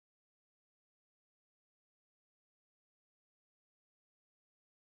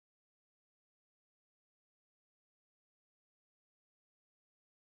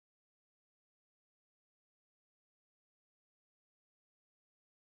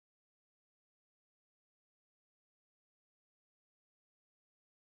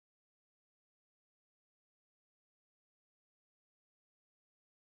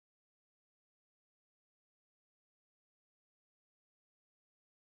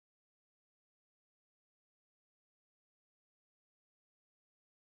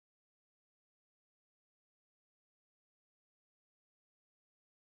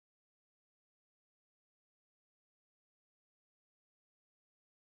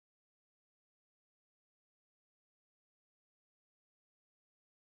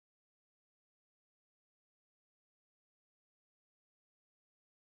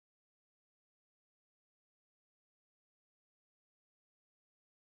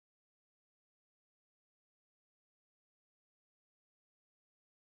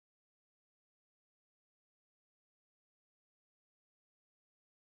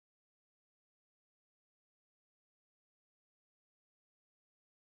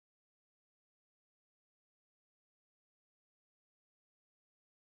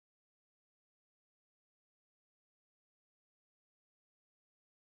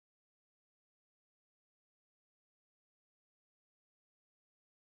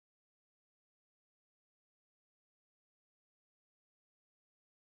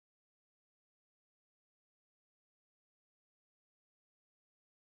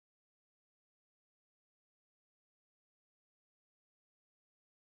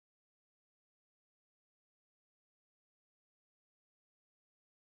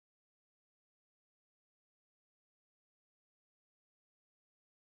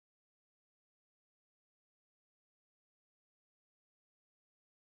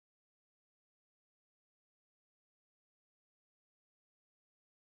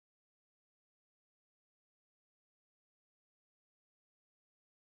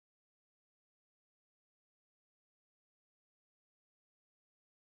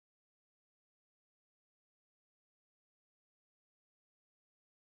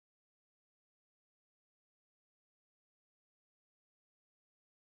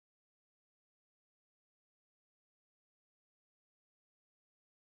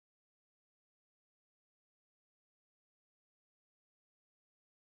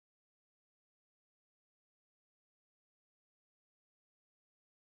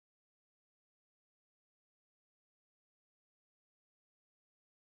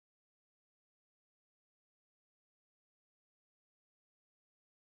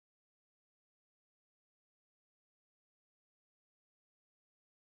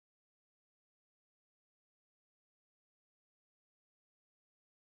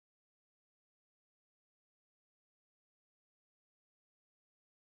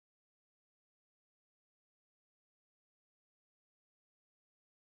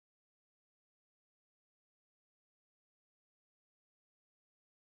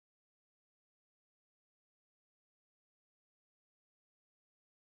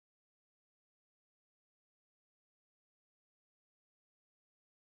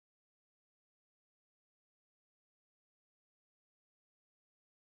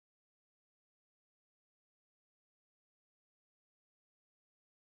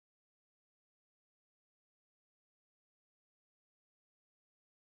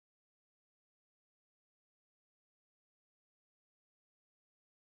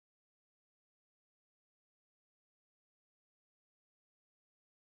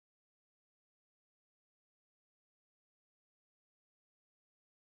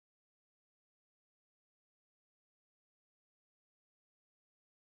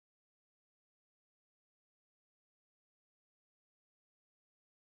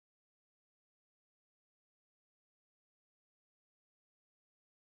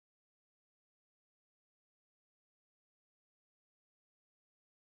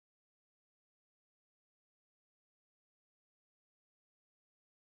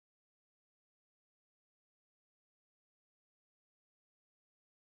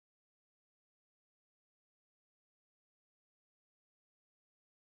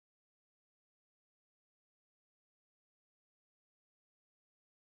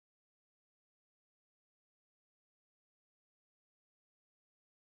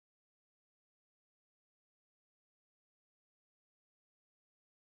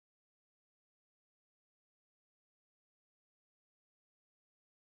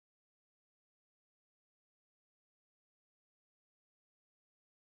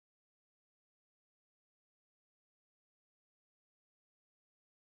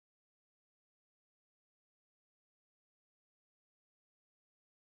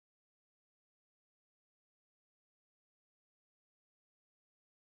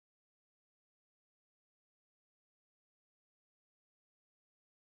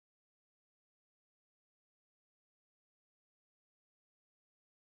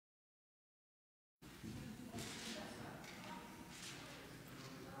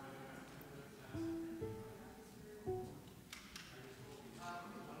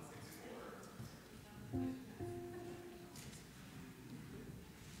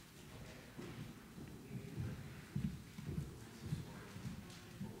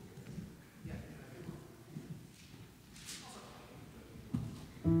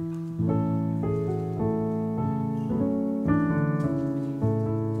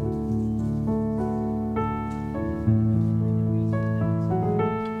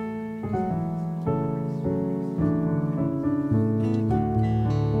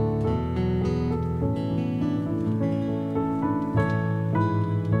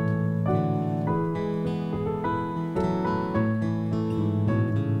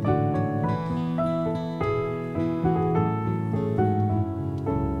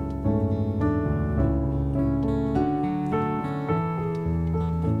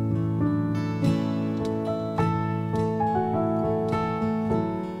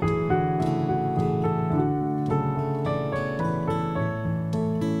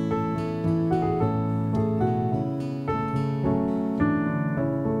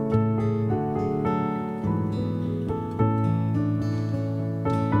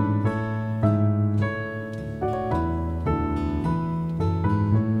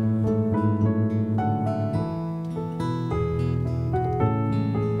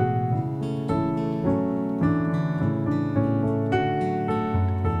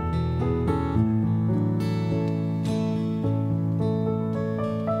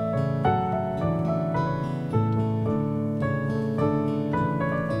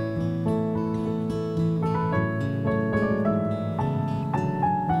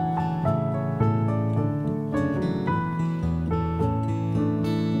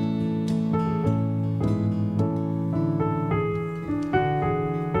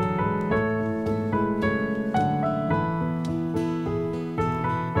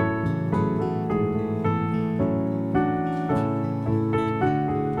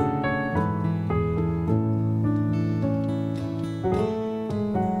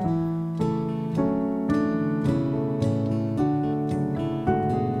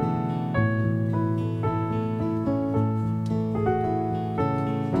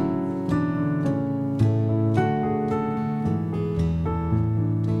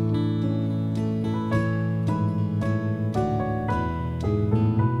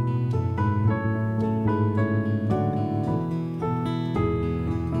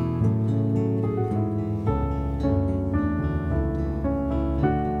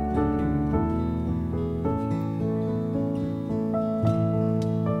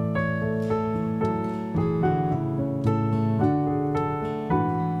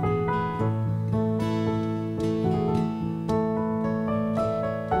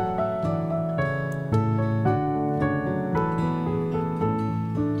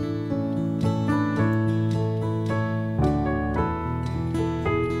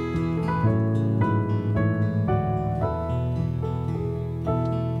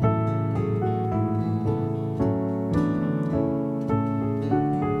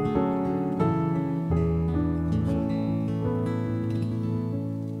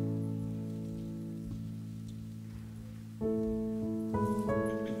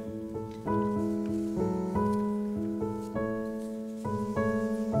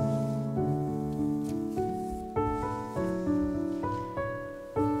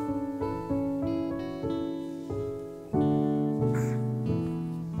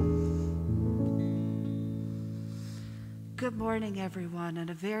morning, everyone,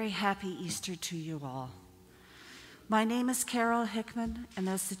 and a very happy Easter to you all. My name is Carol Hickman, and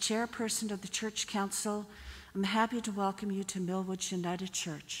as the chairperson of the Church Council, I'm happy to welcome you to Millwoods United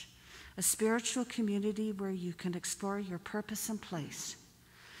Church, a spiritual community where you can explore your purpose and place.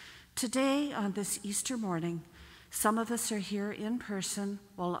 Today, on this Easter morning, some of us are here in person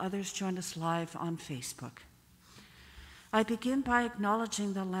while others join us live on Facebook. I begin by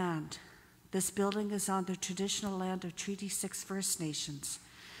acknowledging the land. This building is on the traditional land of Treaty 6 First Nations.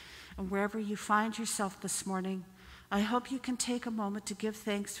 And wherever you find yourself this morning, I hope you can take a moment to give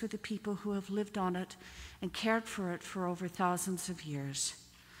thanks for the people who have lived on it and cared for it for over thousands of years.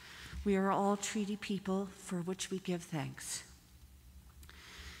 We are all treaty people for which we give thanks.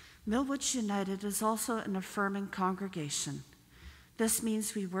 Millwoods United is also an affirming congregation. This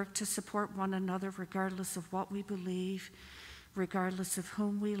means we work to support one another regardless of what we believe, regardless of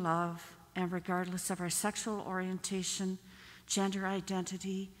whom we love, and regardless of our sexual orientation, gender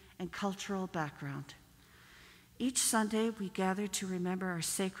identity, and cultural background. Each Sunday, we gather to remember our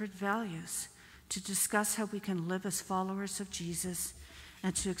sacred values, to discuss how we can live as followers of Jesus,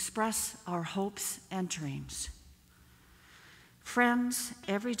 and to express our hopes and dreams. Friends,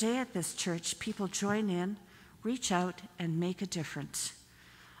 every day at this church, people join in, reach out, and make a difference.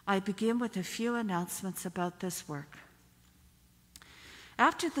 I begin with a few announcements about this work.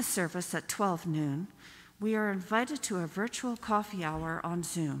 After the service at 12 noon, we are invited to a virtual coffee hour on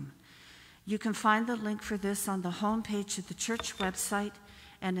Zoom. You can find the link for this on the homepage of the church website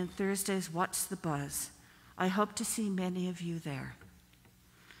and in Thursday's What's the Buzz. I hope to see many of you there.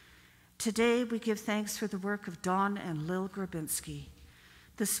 Today, we give thanks for the work of Don and Lil Grabinski.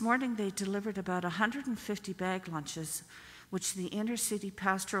 This morning, they delivered about 150 bag lunches, which the Inner City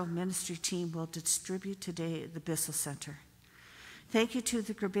Pastoral Ministry team will distribute today at the Bissell Center. Thank you to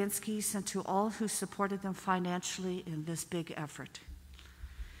the Grabinskis and to all who supported them financially in this big effort.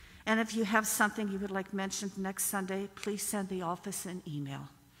 And if you have something you would like mentioned next Sunday, please send the office an email.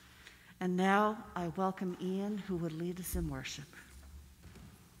 And now I welcome Ian, who will lead us in worship.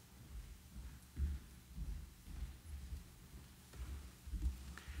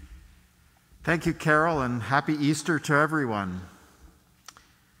 Thank you, Carol, and happy Easter to everyone.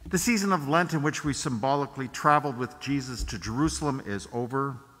 The season of Lent in which we symbolically traveled with Jesus to Jerusalem is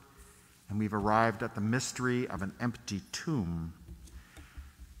over, and we've arrived at the mystery of an empty tomb.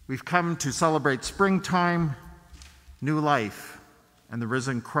 We've come to celebrate springtime, new life, and the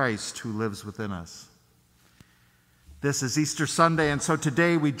risen Christ who lives within us. This is Easter Sunday, and so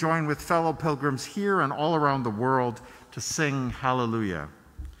today we join with fellow pilgrims here and all around the world to sing Hallelujah.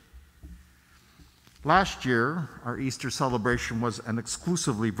 Last year, our Easter celebration was an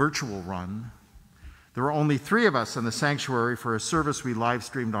exclusively virtual run. There were only 3 of us in the sanctuary for a service we live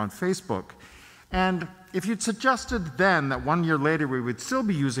streamed on Facebook. And if you'd suggested then that 1 year later we would still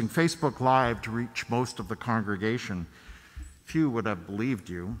be using Facebook Live to reach most of the congregation, few would have believed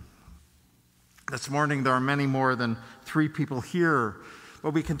you. This morning, there are many more than 3 people here,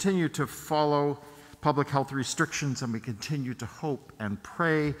 but we continue to follow public health restrictions and we continue to hope and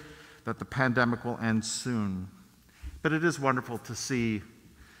pray that the pandemic will end soon. But it is wonderful to see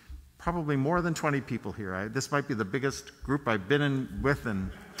probably more than 20 people here. This might be the biggest group I've been with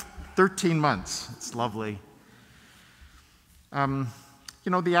in 13 months. It's lovely.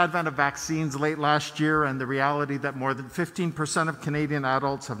 The advent of vaccines late last year and the reality that more than 15% of Canadian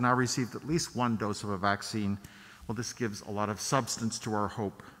adults have now received at least 1 dose of a vaccine, well, this gives a lot of substance to our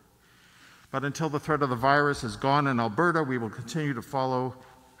hope. But until the threat of the virus is gone in Alberta, we will continue to follow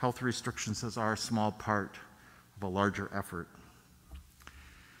health restrictions as our small part of a larger effort.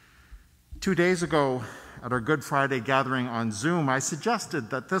 2 days ago, at our Good Friday gathering on Zoom, I suggested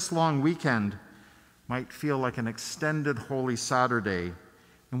that this long weekend might feel like an extended Holy Saturday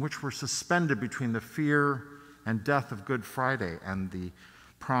in which we're suspended between the fear and death of Good Friday and the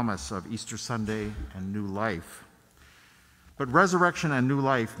promise of Easter Sunday and new life. But resurrection and new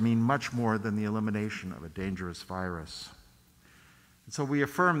life mean much more than the elimination of a dangerous virus. And so we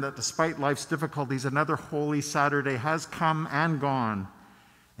affirm that despite life's difficulties, another Holy Saturday has come and gone,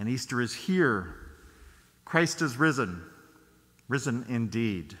 and Easter is here. Christ is risen, risen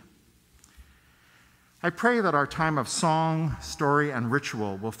indeed. I pray that our time of song, story, and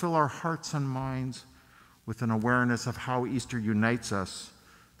ritual will fill our hearts and minds with an awareness of how Easter unites us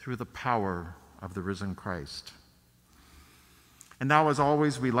through the power of the risen Christ. And now, as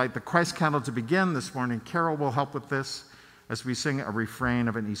always, we light the Christ candle to begin. This morning, Carol will help with this as we sing a refrain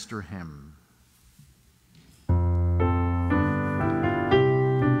of an Easter hymn.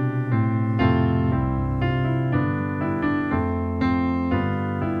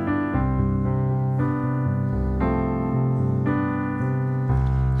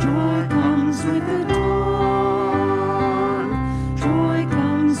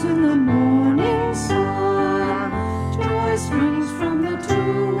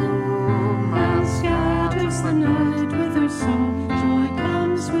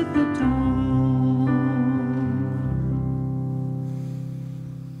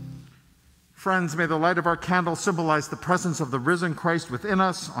 Friends, may the light of our candle symbolize the presence of the risen Christ within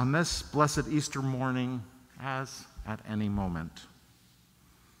us on this blessed Easter morning, as at any moment.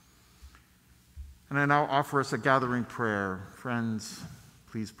 And I now offer us a gathering prayer. Friends,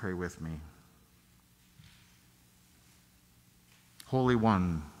 please pray with me. Holy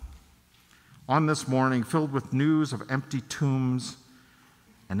One, on this morning filled with news of empty tombs,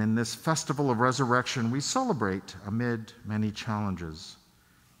 and in this festival of resurrection, we celebrate amid many challenges.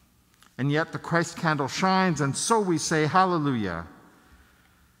 And yet the Christ candle shines, and so we say hallelujah.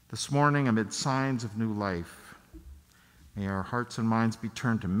 This morning, amid signs of new life, may our hearts and minds be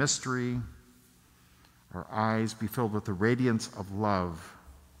turned to mystery, our eyes be filled with the radiance of love,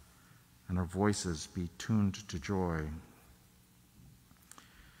 and our voices be tuned to joy.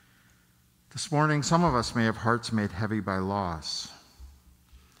 This morning, some of us may have hearts made heavy by loss.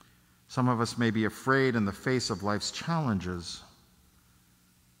 Some of us may be afraid in the face of life's challenges.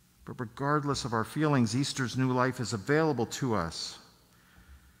 But regardless of our feelings, Easter's new life is available to us.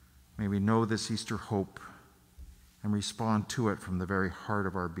 May we know this Easter hope and respond to it from the very heart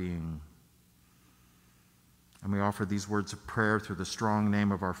of our being. And we offer these words of prayer through the strong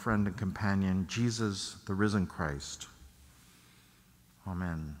name of our friend and companion, Jesus, the risen Christ.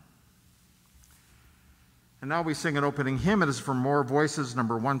 Amen. And now we sing an opening hymn. It is from More Voices,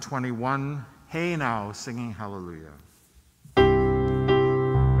 number 121, Hey Now, singing Hallelujah.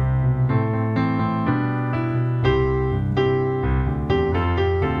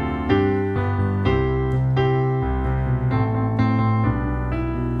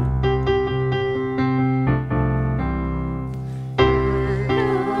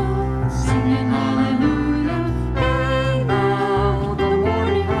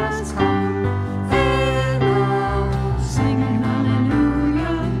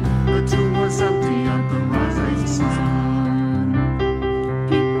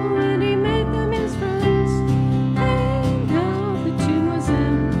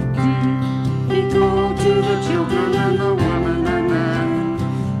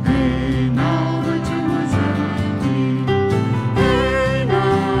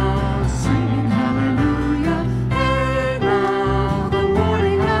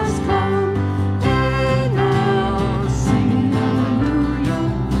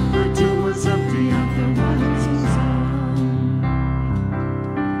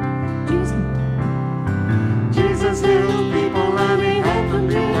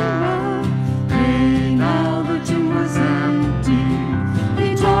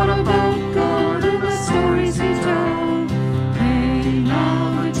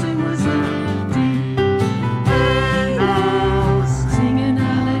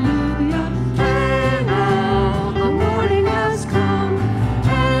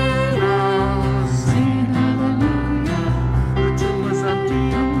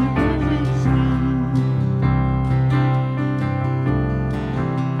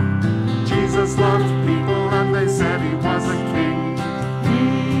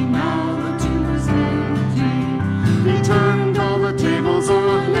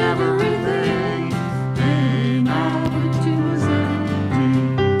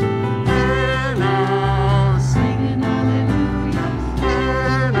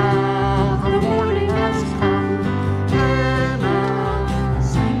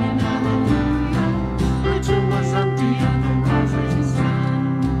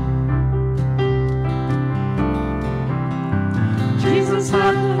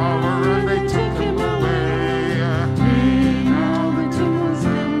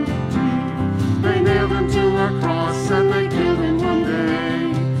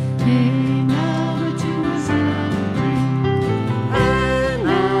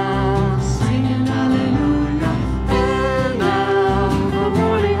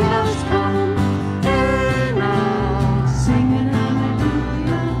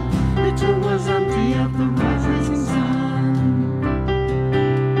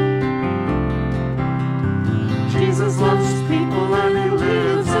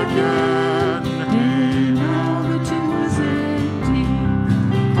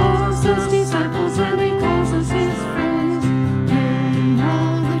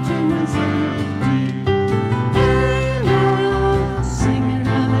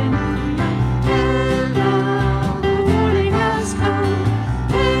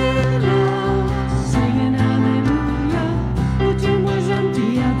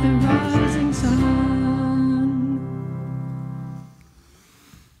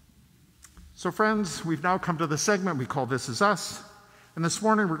 So friends, we've now come to the segment we call This Is Us. And this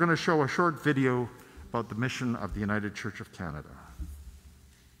morning we're going to show a short video about the mission of the United Church of Canada.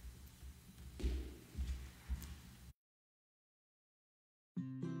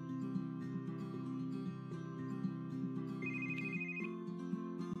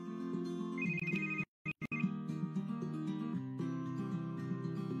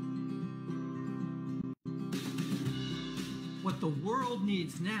 the world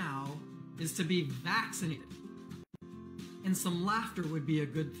needs now is to be vaccinated. And some laughter would be a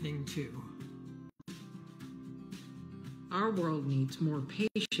good thing too. Our world needs more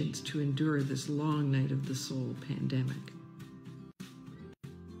patience to endure this long night of the soul pandemic.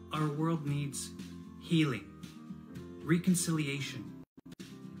 Our world needs healing, reconciliation,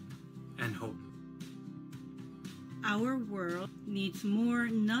 and hope. Our world needs more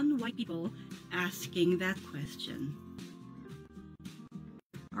non-white people asking that question.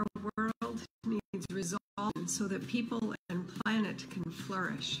 Our world needs resolve so that people and planet can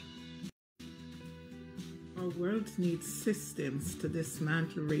flourish. Our world needs systems to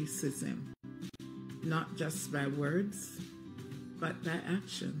dismantle racism, not just by words, but by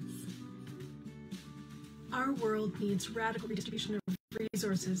actions. Our world needs radical redistribution of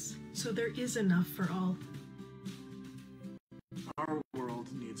resources so there is enough for all. Our world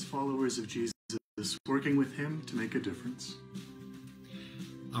needs followers of Jesus working with him to make a difference.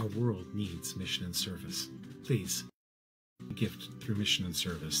 Our world needs mission and service. Please, gift through mission and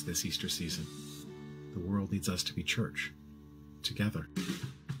service this Easter season. The world needs us to be church, together.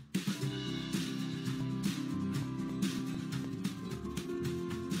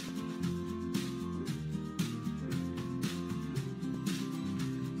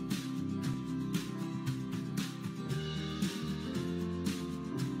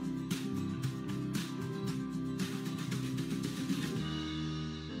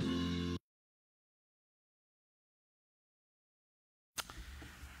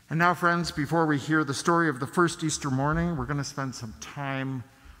 And now, friends, before we hear the story of the first Easter morning, we're going to spend some time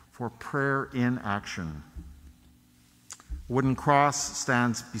for prayer in action. A wooden cross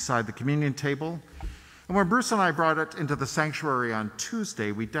stands beside the communion table. And when Bruce and I brought it into the sanctuary on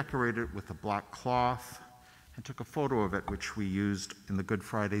Tuesday, we decorated it with a black cloth and took a photo of it, which we used in the Good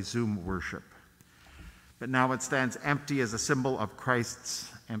Friday Zoom worship. But now it stands empty as a symbol of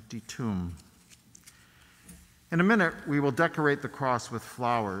Christ's empty tomb. In a minute, we will decorate the cross with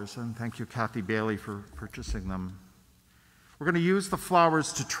flowers, and thank you, Kathy Bailey, for purchasing them. We're going to use the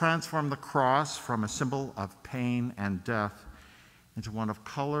flowers to transform the cross from a symbol of pain and death into one of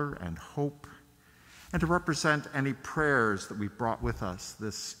color and hope, and to represent any prayers that we've brought with us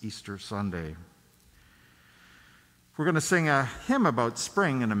this Easter Sunday. We're going to sing a hymn about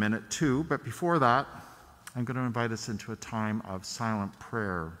spring in a minute, too, but before that, I'm going to invite us into a time of silent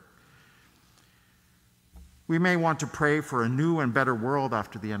prayer. We may want to pray for a new and better world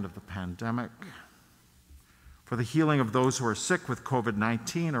after the end of the pandemic, for the healing of those who are sick with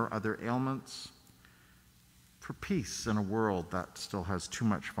COVID-19 or other ailments, for peace in a world that still has too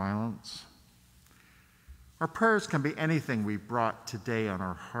much violence. Our prayers can be anything we brought today on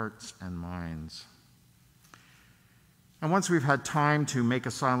our hearts and minds. And once we've had time to make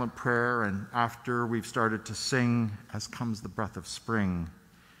a silent prayer, and after we've started to sing, As Comes the Breath of Spring,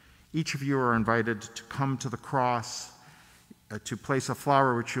 each of you are invited to come to the cross, to place a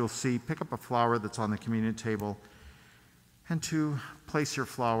flower, which you'll see. Pick up a flower that's on the communion table, and to place your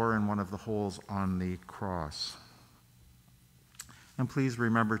flower in one of the holes on the cross. And please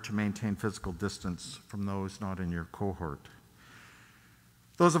remember to maintain physical distance from those not in your cohort.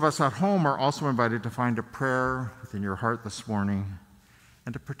 Those of us at home are also invited to find a prayer within your heart this morning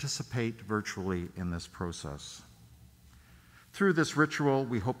and to participate virtually in this process. Through this ritual,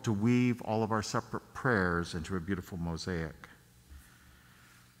 we hope to weave all of our separate prayers into a beautiful mosaic.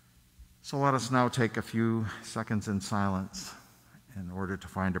 So let us now take a few seconds in silence in order to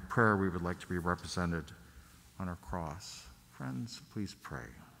find a prayer we would like to be represented on our cross. Friends, please pray.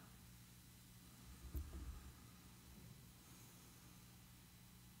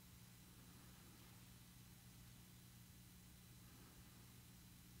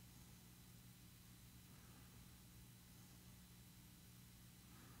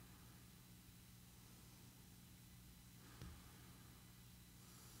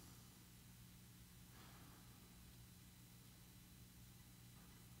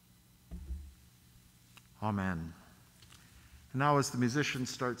 Amen. And now as the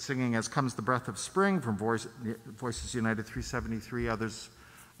musicians start singing As Comes the Breath of Spring from Voices United 373, others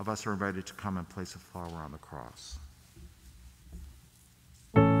of us are invited to come and place a flower on the cross.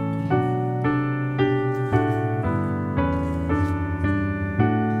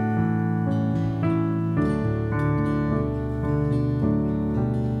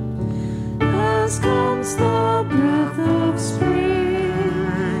 As comes the breath of spring,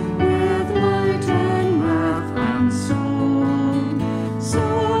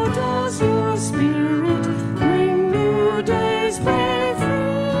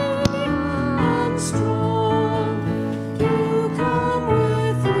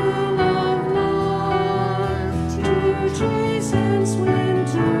 Jesus.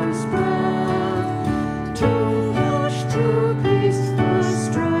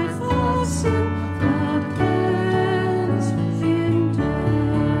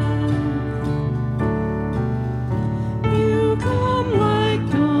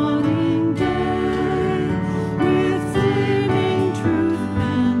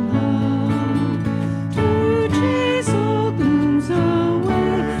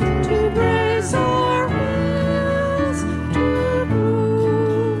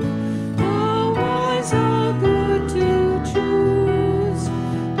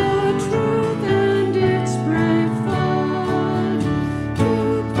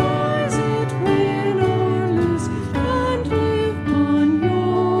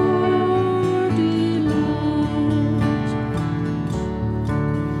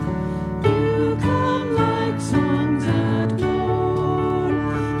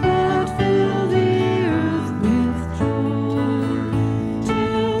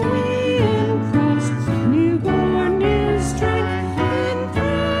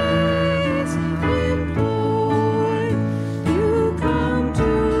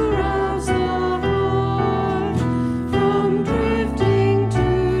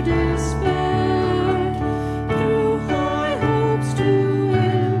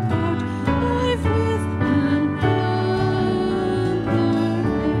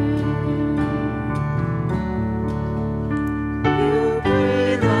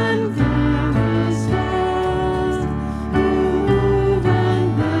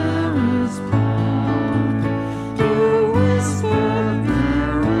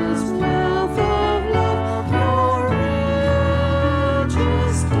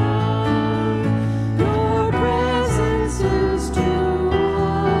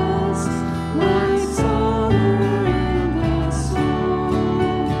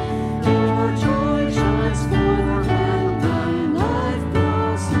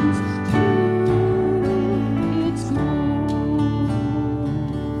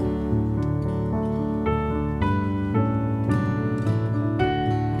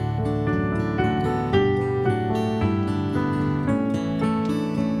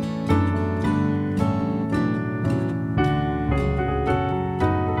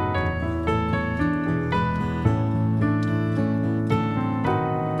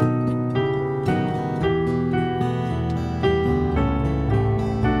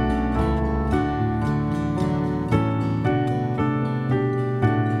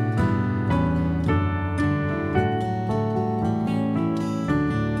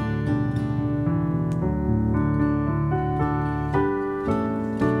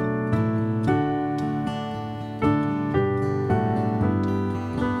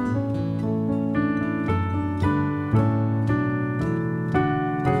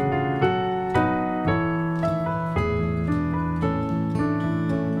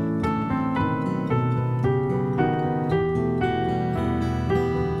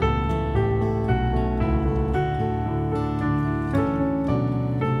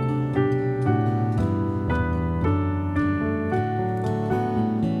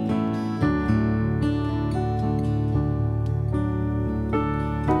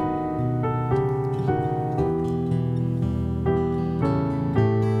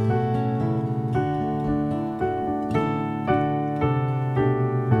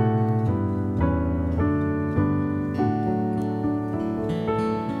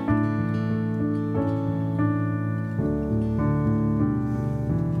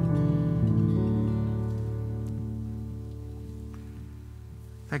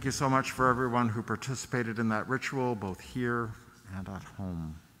 Thank you so much for everyone who participated in that ritual, both here and at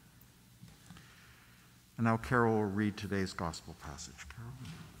home. And now Carol will read today's gospel passage. Carol.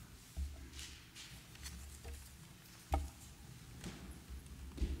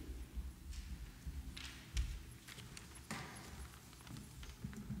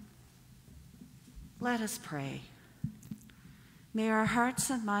 Let us pray. May our hearts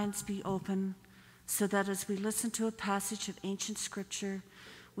and minds be open so that as we listen to a passage of ancient scripture,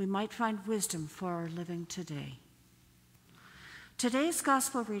 we might find wisdom for our living today. Today's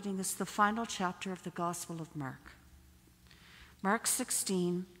gospel reading is the final chapter of the Gospel of Mark. Mark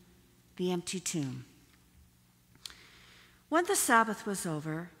 16, the empty tomb. When the Sabbath was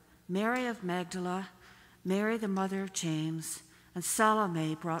over, Mary of Magdala, Mary the mother of James, and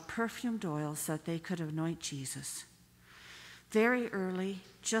Salome brought perfumed oils that they could anoint Jesus. Very early,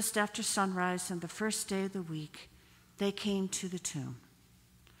 just after sunrise on the first day of the week, they came to the tomb.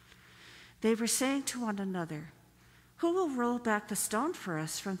 They were saying to one another, "Who will roll back the stone for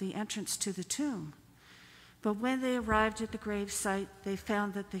us from the entrance to the tomb?" But when they arrived at the grave site, they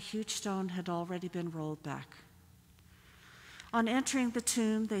found that the huge stone had already been rolled back. On entering the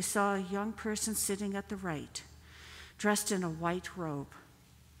tomb, they saw a young person sitting at the right, dressed in a white robe.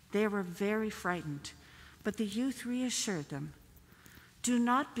 They were very frightened, but the youth reassured them. "Do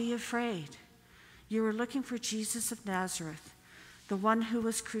not be afraid. You are looking for Jesus of Nazareth, the one who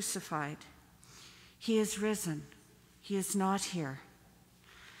was crucified. He is risen. He is not here.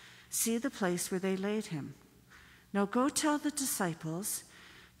 See the place where they laid him. Now go tell the disciples,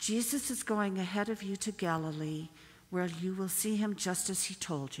 Jesus is going ahead of you to Galilee, where you will see him just as he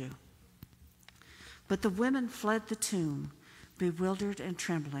told you." But the women fled the tomb, bewildered and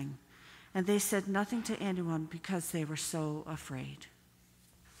trembling, and they said nothing to anyone because they were so afraid.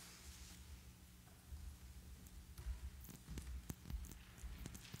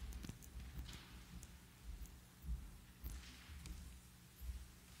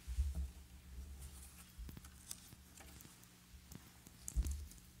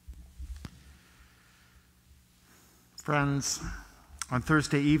 Friends, on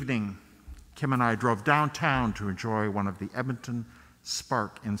Thursday evening, Kim and I drove downtown to enjoy one of the Edmonton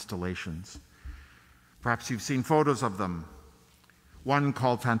Spark installations. Perhaps you've seen photos of them. One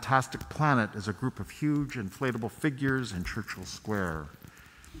called Fantastic Planet is a group of huge inflatable figures in Churchill Square.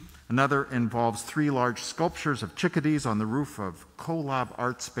 Another involves 3 large sculptures of chickadees on the roof of CoLab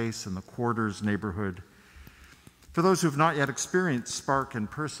Art Space in the Quarters neighborhood. For those who have not yet experienced Spark in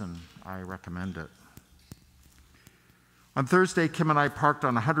person, I recommend it. On Thursday, Kim and I parked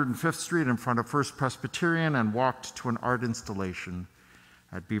on 105th Street in front of First Presbyterian and walked to an art installation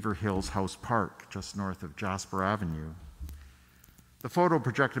at Beaver Hills House Park, just north of Jasper Avenue. The photo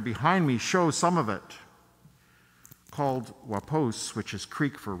projected behind me shows some of it, called Wapos, which is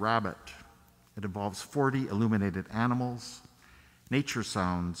Creek for rabbit. It involves 40 illuminated animals, nature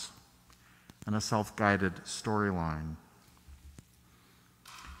sounds, and a self-guided storyline.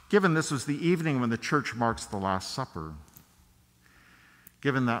 Given this was the evening when the church marks the Last Supper,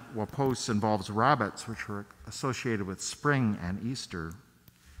 given that Wapos involves rabbits, which were associated with spring and Easter,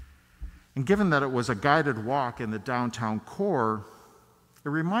 and given that it was a guided walk in the downtown core, it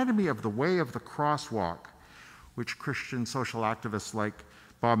reminded me of the Way of the Crosswalk, which Christian social activists like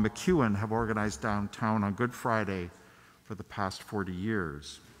Bob McEwen have organized downtown on Good Friday for the past 40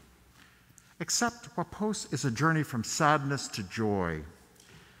 years. Except Wapos is a journey from sadness to joy.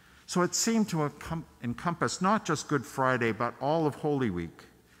 So it seemed to encompass not just Good Friday, but all of Holy Week,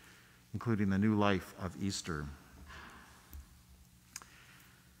 including the new life of Easter.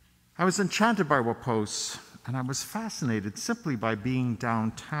 I was enchanted by Wapos, and I was fascinated simply by being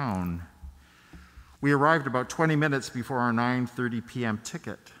downtown. We arrived about 20 minutes before our 9:30 p.m.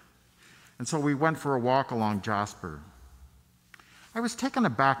 ticket, and so we went for a walk along Jasper. I was taken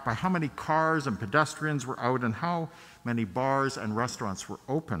aback by how many cars and pedestrians were out and how many bars and restaurants were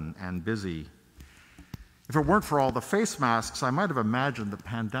open and busy. If it weren't for all the face masks, I might have imagined the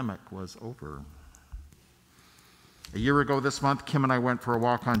pandemic was over. A year ago this month, Kim and I went for a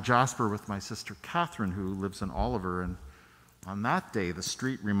walk on Jasper with my sister Catherine, who lives in Oliver, and on that day, the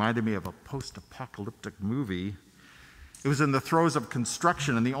street reminded me of a post-apocalyptic movie. It was in the throes of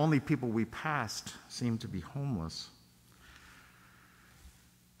construction, and the only people we passed seemed to be homeless.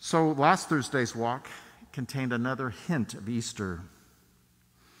 So last Thursday's walk contained another hint of Easter.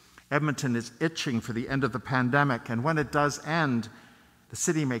 Edmonton is itching for the end of the pandemic, and when it does end, the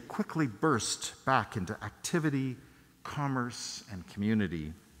city may quickly burst back into activity, commerce, and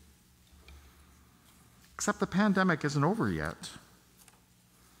community. Except the pandemic isn't over yet.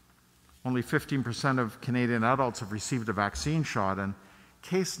 Only 15% of Canadian adults have received a vaccine shot, and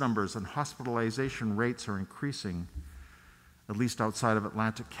case numbers and hospitalization rates are increasing, at least outside of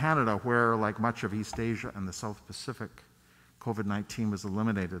Atlantic Canada, where, like much of East Asia and the South Pacific, COVID-19 was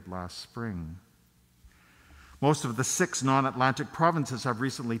eliminated last spring. Most of the 6 non-Atlantic provinces have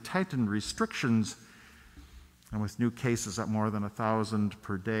recently tightened restrictions, and with new cases at more than 1,000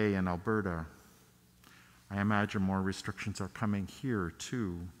 per day in Alberta, I imagine more restrictions are coming here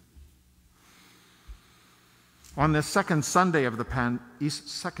too. On this second Sunday of the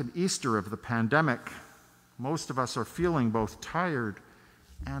second Easter of the pandemic, most of us are feeling both tired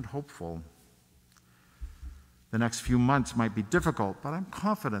and hopeful. The next few months might be difficult, but I'm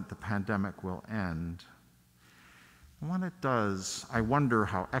confident the pandemic will end. And when it does, I wonder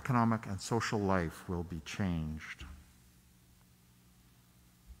how economic and social life will be changed.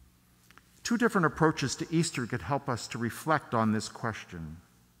 2 different approaches to Easter could help us to reflect on this question.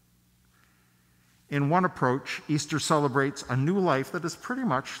 In one approach, Easter celebrates a new life that is pretty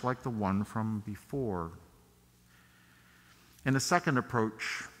much like the one from before. In a second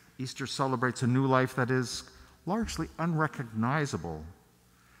approach, Easter celebrates a new life that is largely unrecognizable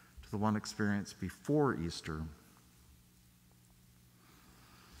to the one experienced before Easter.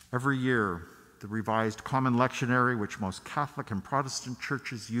 Every year, the Revised Common Lectionary, which most Catholic and Protestant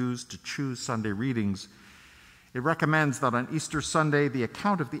churches use to choose Sunday readings, it recommends that on Easter Sunday, the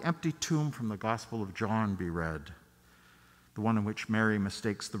account of the empty tomb from the Gospel of John be read, the one in which Mary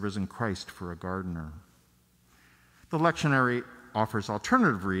mistakes the risen Christ for a gardener. The lectionary offers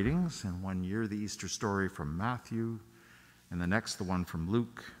alternative readings. In one year, the Easter story from Matthew, in the next, the one from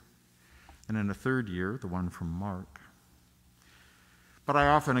Luke, and in a third year, the one from Mark. But I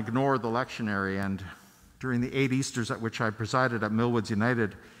often ignore the lectionary, and during the 8 Easters at which I presided at Millwoods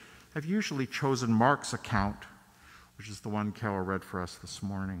United, I've usually chosen Mark's account, which is the one Carol read for us this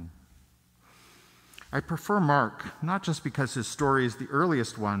morning. I prefer Mark, not just because his story is the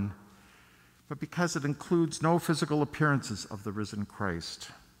earliest one, but because it includes no physical appearances of the risen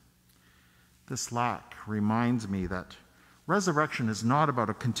Christ. This lack reminds me that resurrection is not about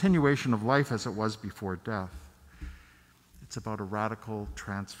a continuation of life as it was before death. It's about a radical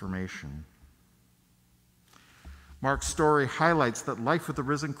transformation. Mark's story highlights that life with the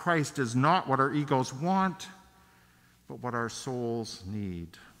risen Christ is not what our egos want, but what our souls need.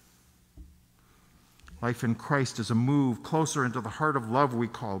 Life in Christ is a move closer into the heart of love we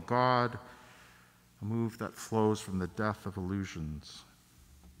call God, a move that flows from the death of illusions.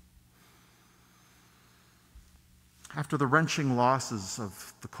 After the wrenching losses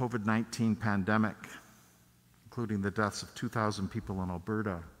of the COVID-19 pandemic, including the deaths of 2,000 people in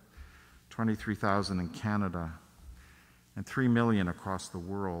Alberta, 23,000 in Canada, and 3 million across the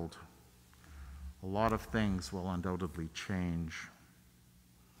world, a lot of things will undoubtedly change.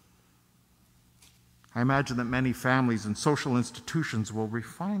 I imagine that many families and social institutions will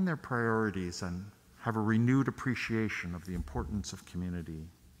refine their priorities and have a renewed appreciation of the importance of community.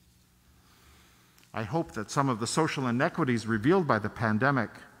 I hope that some of the social inequities revealed by the pandemic,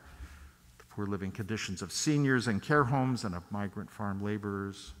 the poor living conditions of seniors in care homes and of migrant farm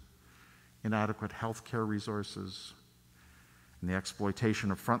laborers, inadequate health care resources, and the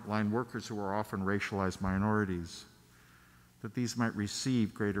exploitation of frontline workers who are often racialized minorities, that these might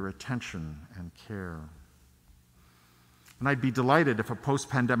receive greater attention and care. And I'd be delighted if a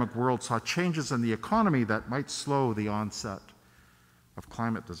post-pandemic world saw changes in the economy that might slow the onset of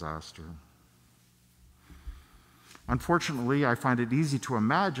climate disaster. Unfortunately, I find it easy to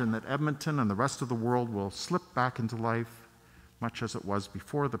imagine that Edmonton and the rest of the world will slip back into life much as it was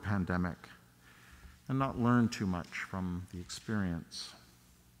before the pandemic, and not learn too much from the experience.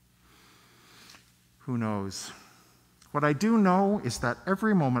 Who knows? What I do know is that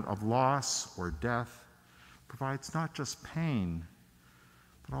every moment of loss or death provides not just pain,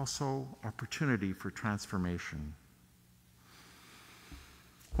 but also opportunity for transformation.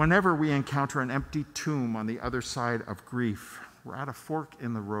 Whenever we encounter an empty tomb on the other side of grief, we're at a fork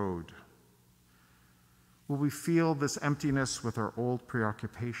in the road. Will we feel this emptiness with our old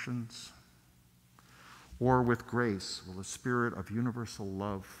preoccupations? Or with grace, will the spirit of universal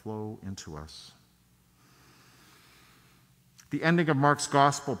love flow into us? The ending of Mark's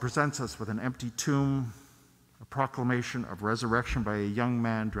gospel presents us with an empty tomb, a proclamation of resurrection by a young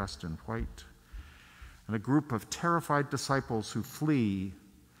man dressed in white, and a group of terrified disciples who flee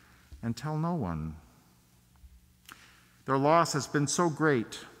and tell no one. Their loss has been so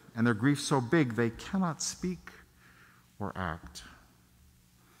great and their grief so big they cannot speak or act.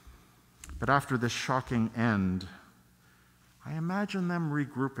 But after this shocking end, I imagine them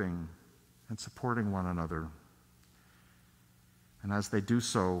regrouping and supporting one another. And as they do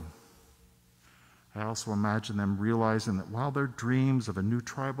so, I also imagine them realizing that while their dreams of a new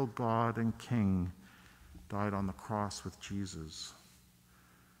tribal God and King died on the cross with Jesus,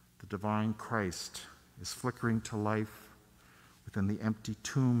 the divine Christ is flickering to life within the empty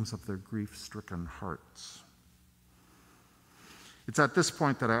tombs of their grief-stricken hearts. It's at this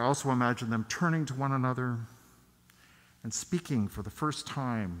point that I also imagine them turning to one another and speaking for the first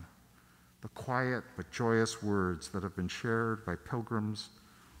time the quiet but joyous words that have been shared by pilgrims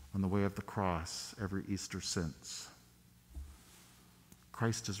on the way of the cross every Easter since.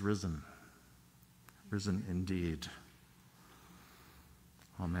 Christ is risen, risen indeed.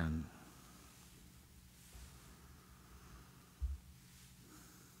 Amen.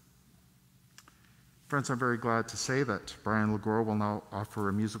 Friends, I'm very glad to say that Brian LeGros will now offer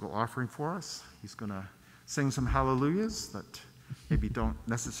a musical offering for us. He's going to sing some hallelujahs that maybe don't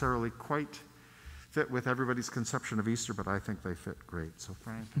necessarily quite fit with everybody's conception of Easter, but I think they fit great. So,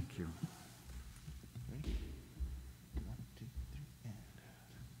 Brian, thank you. Okay. 1, 2, 3, and...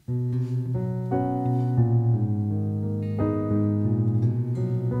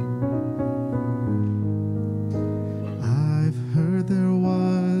 There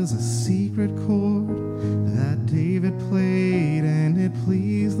was a secret chord that David played and it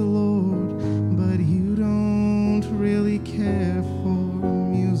pleased the Lord, but you don't really care for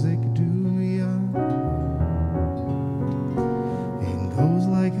music, do ya? It goes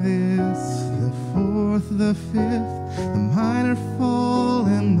like this: the fourth, the fifth, the minor fall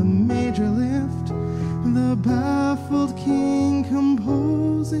and the major lift, the baffled king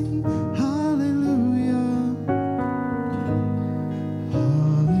composing hallelujah.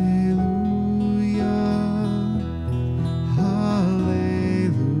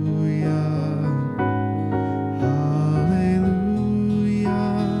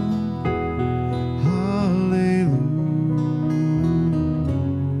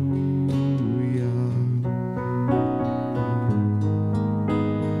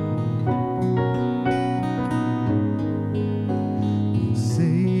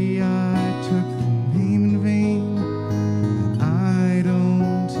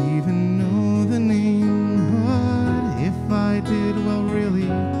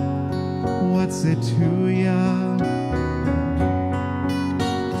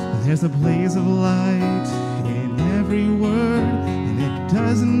 There's a blaze of light in every word, and it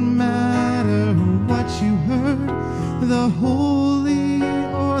doesn't matter what you heard, the holy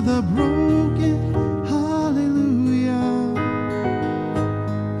or the broken, hallelujah,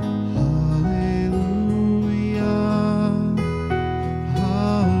 hallelujah,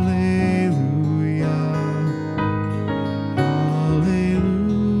 hallelujah,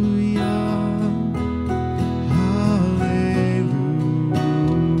 hallelujah,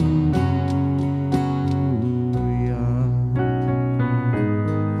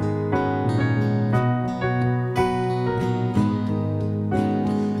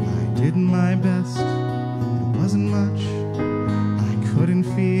 my best, it wasn't much, I couldn't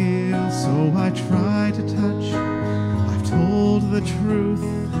feel, so I tried to touch. I've told the truth,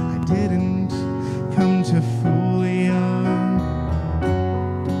 I didn't come to fool ya.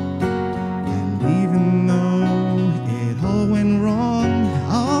 And even though it all went wrong,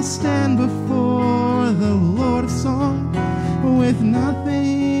 I'll stand before the Lord of Song with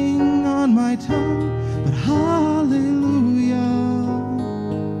nothing on my tongue but hallelujah.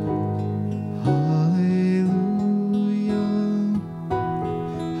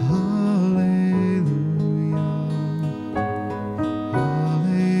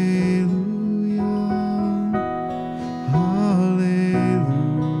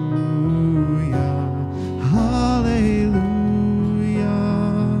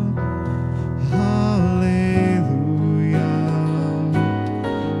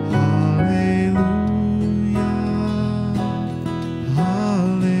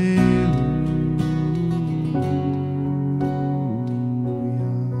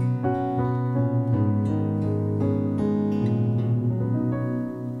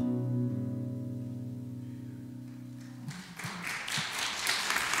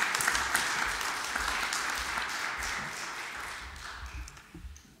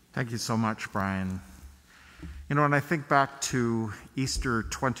 Thank you so much, Brian. You know, when I think back to Easter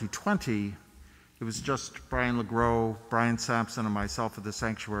 2020, it was just Brian LeGros, Brian Sampson, and myself at the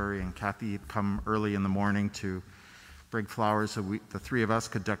sanctuary, and Kathy had come early in the morning to bring flowers so the three of us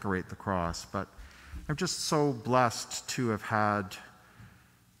could decorate the cross. But I'm just so blessed to have had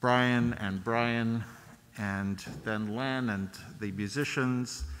Brian and then Len and the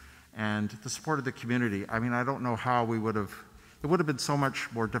musicians and the support of the community. I mean, I don't know how we would have, it would have been so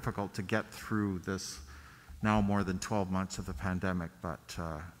much more difficult to get through this now more than 12 months of the pandemic, but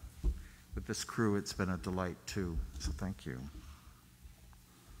with this crew, it's been a delight too. So thank you.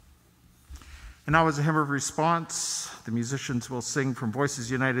 And now, as a hymn of response, the musicians will sing from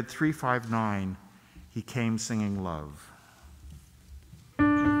Voices United 359, He Came Singing Love.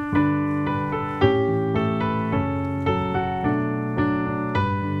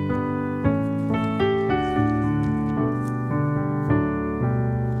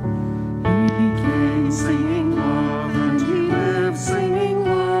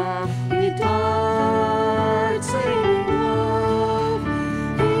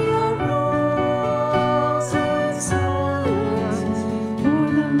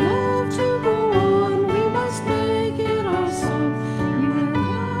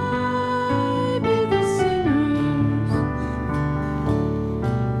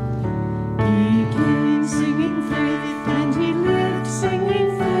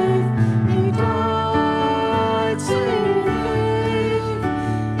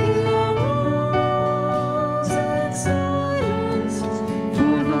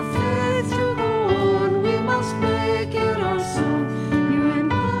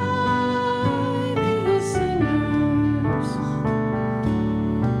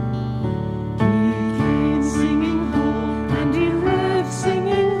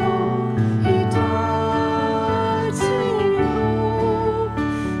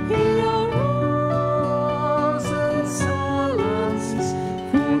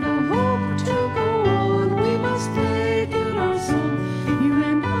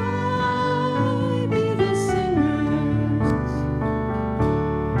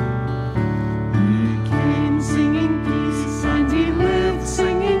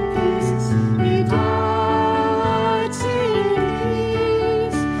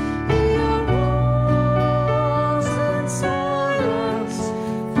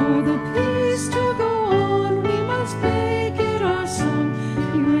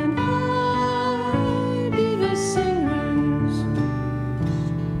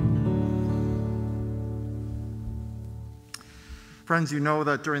 Friends, you know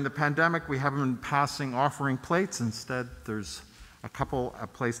that during the pandemic we haven't been passing offering plates. Instead, there's a couple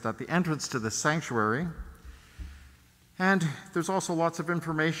placed at the entrance to the sanctuary. And there's also lots of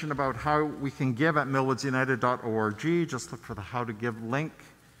information about how we can give at millwoodsunited.org. Just look for the How to Give link,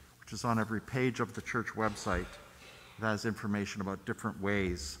 which is on every page of the church website. It has information about different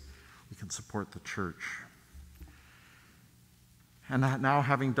ways we can support the church. And now,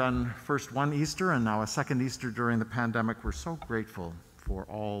 having done first one Easter and now a second Easter during the pandemic, we're so grateful for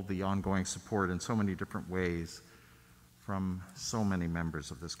all the ongoing support in so many different ways from so many members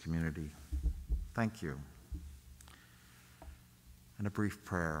of this community. Thank you. And a brief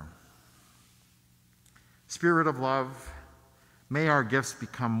prayer. Spirit of love, may our gifts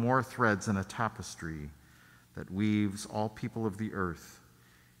become more threads in a tapestry that weaves all people of the earth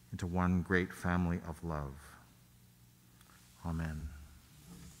into one great family of love. Amen.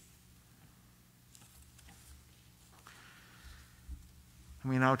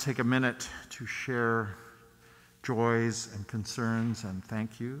 And we now take a minute to share joys and concerns and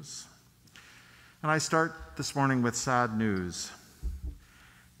thank yous. And I start this morning with sad news.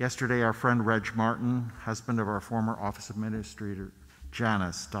 Yesterday, our friend Reg Martin, husband of our former office administrator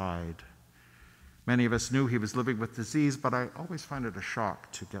Janice, died. Many of us knew he was living with disease, but I always find it a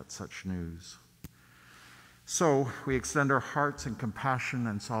shock to get such news. So we extend our hearts and compassion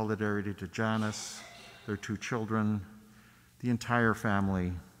and solidarity to Janice, their two children, the entire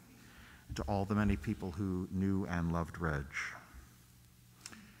family, and to all the many people who knew and loved Reg.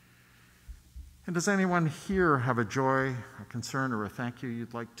 And does anyone here have a joy, a concern, or a thank you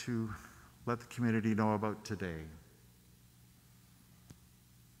you'd like to let the community know about today?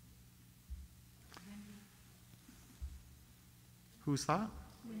 Who's that?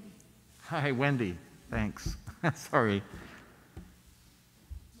 Wendy. Hi, Wendy. Thanks. Sorry.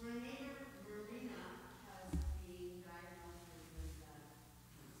 My neighbor Marina has been diagnosed with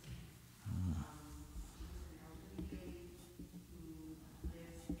cancer. She's an elderly lady who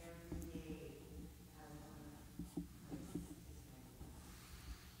lives every day as one of her sisters.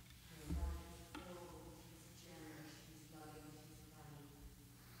 Her life is full, she's generous, she's loving, she's funny.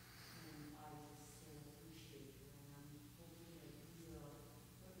 And I just so appreciate her. And I'm hoping that you will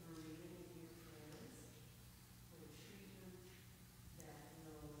put Marina in your prayers for treatment that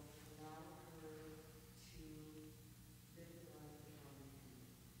will allow her to live the life of God in Him.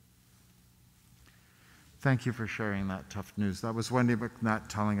 Thank you for sharing that tough news. That was Wendy McNutt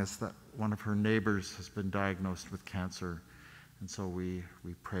telling us that one of her neighbors has been diagnosed with cancer, and so we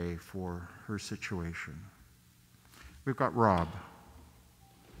pray for her situation. We've got Rob.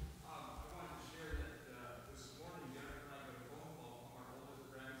 I wanted to share that this morning, Jennifer and I got a phone call from our oldest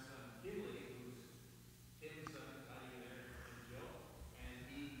grandson, Kinley,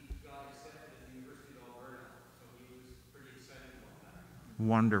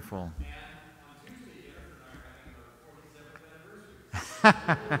 Wonderful.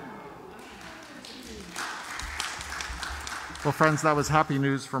 Well, friends, that was happy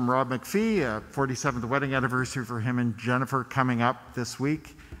news from Rob McPhee, 47th wedding anniversary for him and Jennifer coming up this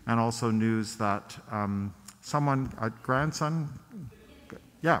week, and also news that someone, a grandson,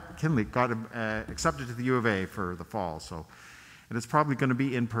 Kinley, got accepted to the U of A for the fall. So it is probably going to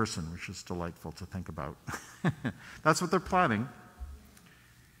be in person, which is delightful to think about. That's what they're planning.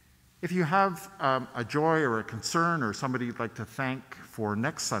 If you have a joy or a concern or somebody you'd like to thank for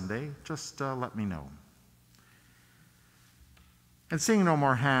next Sunday, just let me know. And seeing no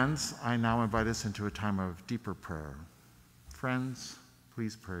more hands, I now invite us into a time of deeper prayer. Friends,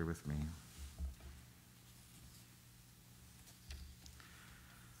 please pray with me.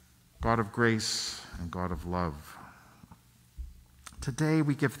 God of grace and God of love, today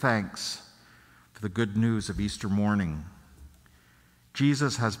we give thanks for the good news of Easter morning.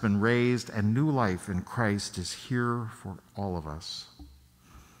 Jesus has been raised, and new life in Christ is here for all of us.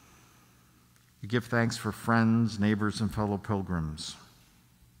 We give thanks for friends, neighbors, and fellow pilgrims.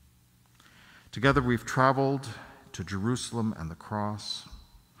 Together we've traveled to Jerusalem and the cross,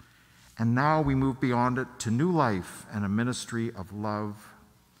 and now we move beyond it to new life and a ministry of love.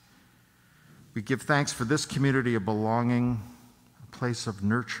 We give thanks for this community of belonging, a place of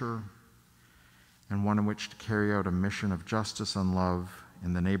nurture, and one in which to carry out a mission of justice and love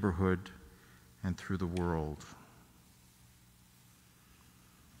in the neighborhood and through the world.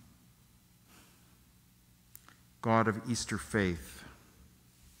 God of Easter faith,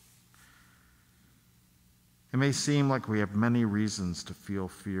 it may seem like we have many reasons to feel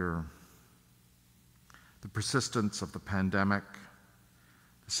fear. The persistence of the pandemic,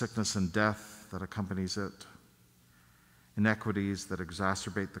 the sickness and death that accompanies it, inequities that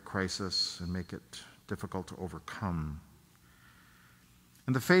exacerbate the crisis and make it difficult to overcome.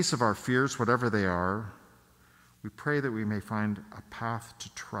 In the face of our fears, whatever they are, we pray that we may find a path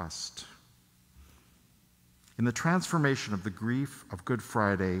to trust. In the transformation of the grief of Good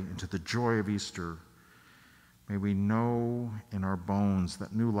Friday into the joy of Easter, may we know in our bones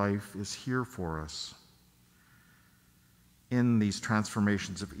that new life is here for us. In these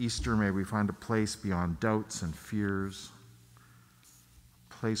transformations of Easter, may we find a place beyond doubts and fears,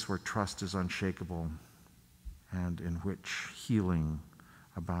 a place where trust is unshakable and in which healing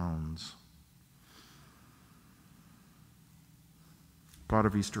abounds. God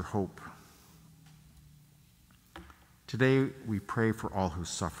of Easter hope, today we pray for all who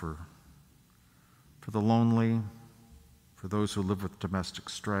suffer, for the lonely, for those who live with domestic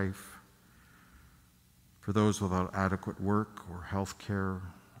strife, for those without adequate work or health care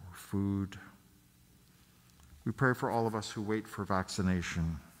or food. We pray for all of us who wait for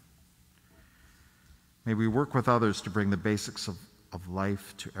vaccination. May we work with others to bring the basics of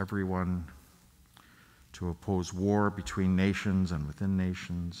life to everyone, to oppose war between nations and within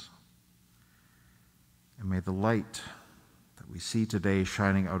nations. And may the light that we see today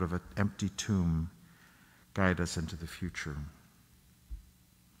shining out of an empty tomb guide us into the future.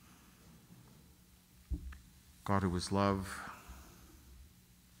 God who is love,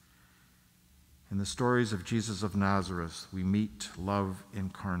 in the stories of Jesus of Nazareth, we meet love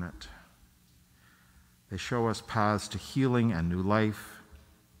incarnate. They show us paths to healing and new life.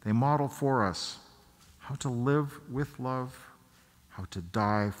 They model for us how to live with love, how to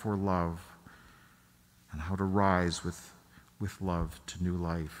die for love, and how to rise with love to new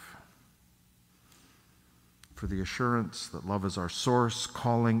life. For the assurance that love is our source,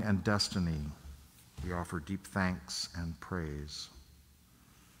 calling, and destiny, we offer deep thanks and praise.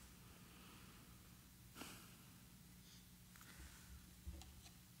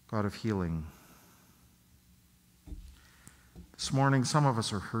 God of healing, this morning some of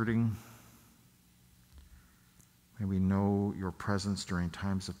us are hurting. May we know your presence during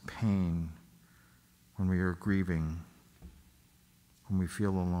times of pain, when we are grieving, when we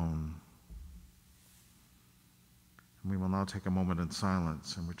feel alone. And we will now take a moment in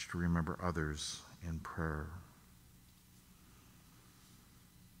silence in which to remember others in prayer.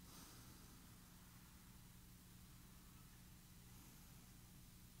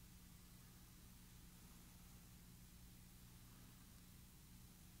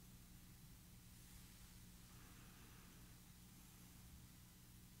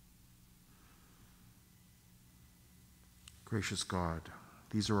 Gracious God,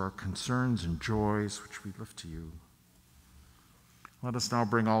 these are our concerns and joys which we lift to you. Let us now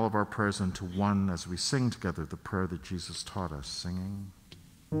bring all of our prayers into one as we sing together the prayer that Jesus taught us, singing.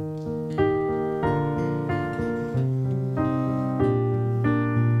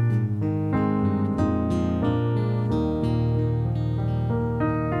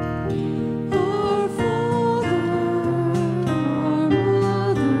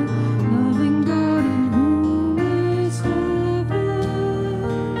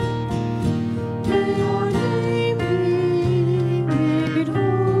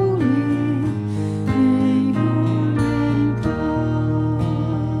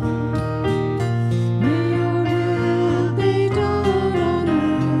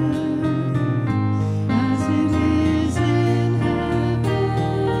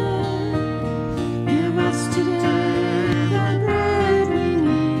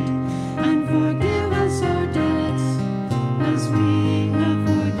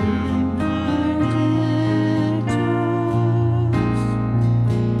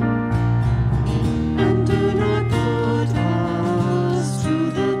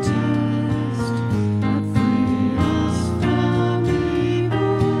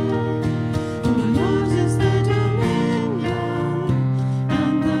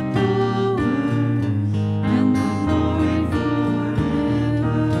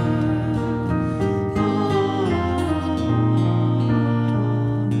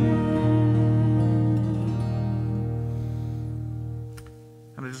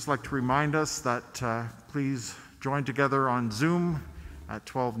 like to remind us that please join together on Zoom at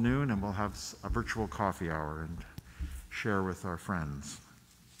 12 noon, and we'll have a virtual coffee hour and share with our friends.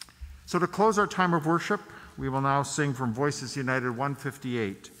 So to close our time of worship, we will now sing from Voices United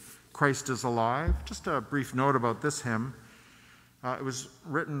 158, Christ is Alive. Just a brief note about this hymn. It was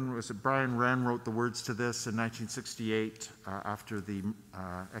written, Brian Wren wrote the words to this in 1968 after the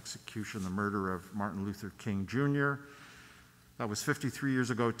execution, the murder of Martin Luther King Jr. That was 53 years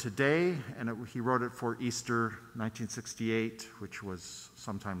ago today, and he wrote it for Easter 1968, which was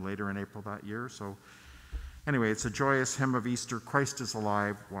sometime later in April that year. So anyway, it's a joyous hymn of Easter, Christ is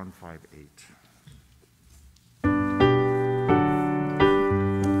Alive, 158.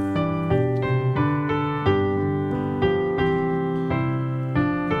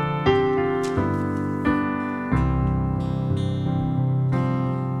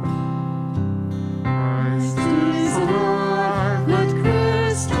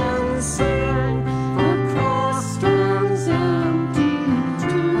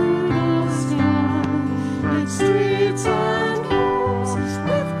 Streets and homes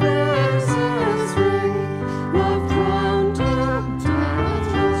with praises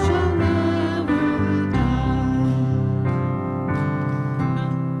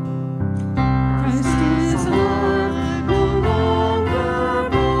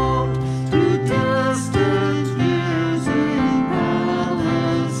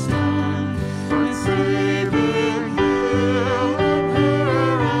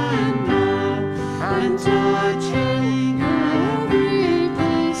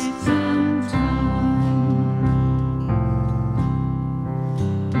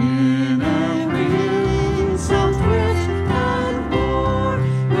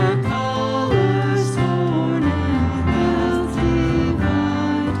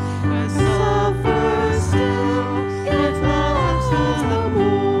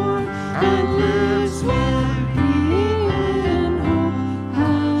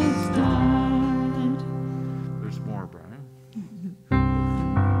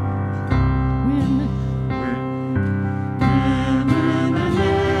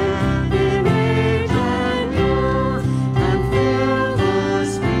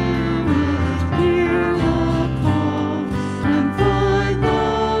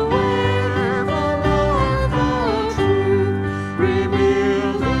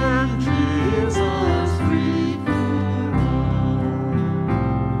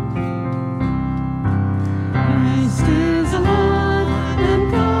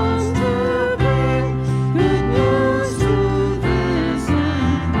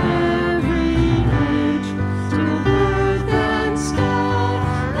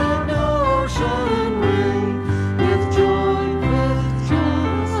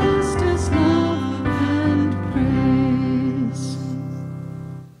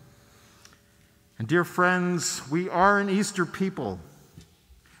Dear friends, we are an Easter people.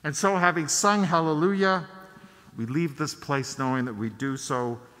 And so, having sung hallelujah, we leave this place knowing that we do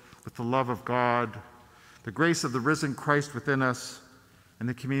so with the love of God, the grace of the risen Christ within us, and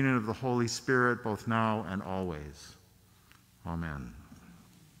the communion of the Holy Spirit, both now and always. Amen.